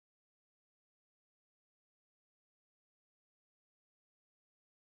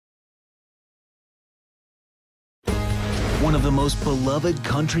one of the most beloved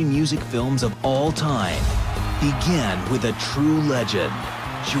country music films of all time, began with a true legend,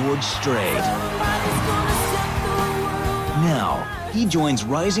 George Strait. Now, he joins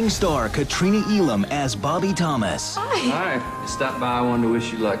rising star Katrina Elam as Bobbie Thomas. Hi. Hi. Stop by. I wanted to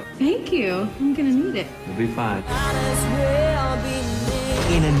wish you luck. Thank you. I'm gonna need it. You'll be fine.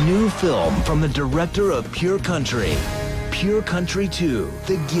 In a new film from the director of Purecountry, Purecountry 2,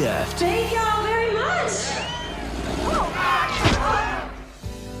 The Gift. Thank y'all very much.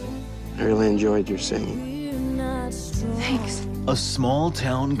 I really enjoyed your singing. Thanks. A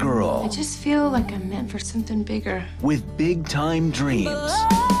small-town girl I just feel like I'm meant for something bigger. with big-time dreams.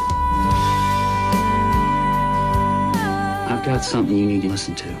 I've got something you need to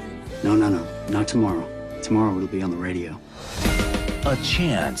listen to. No, not tomorrow. Tomorrow it'll be on the radio. A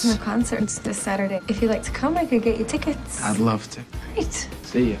chance The concert's this Saturday. If you'd like to come, I could get you tickets. I'd love to. Great.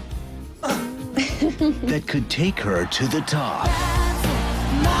 See you. that could take her to the top.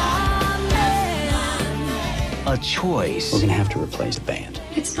 A choice We're gonna have to replace the band.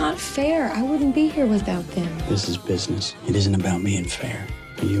 It's not fair. I wouldn't be here without them. This is business. It isn't about being fair.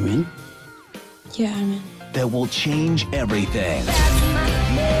 Are you in? Yeah, I'm in. that will change everything.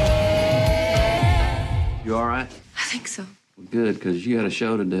 You all right? I think so. Well, good, because you got a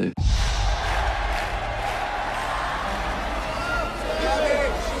show to do.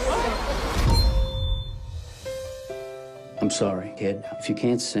 I'm sorry, kid. If you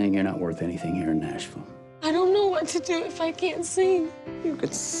can't sing, you're not worth anything here in Nashville. I don't know what to do if I can't sing. You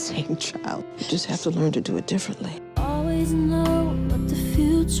could sing, child. You just have to learn to do it differently. Always know what the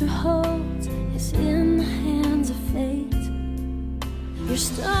future holds is in the hands of fate. Your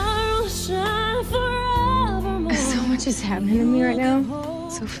star will shine forevermore. So much is happening to me right now.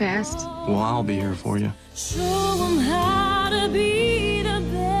 So fast. Well, I'll be here for you. Show them how to be the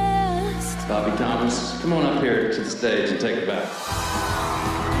best. Bobbie Thomas, come on up here to the stage and take it back.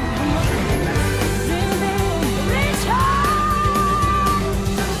 Reach high,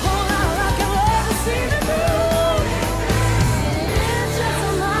 hold out like I've ever seen the moon. It's just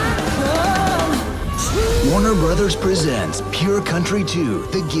a light. Warner Brothers presents Purecountry 2,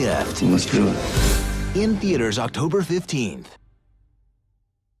 The Gift. Let's do it. In theaters October 15th.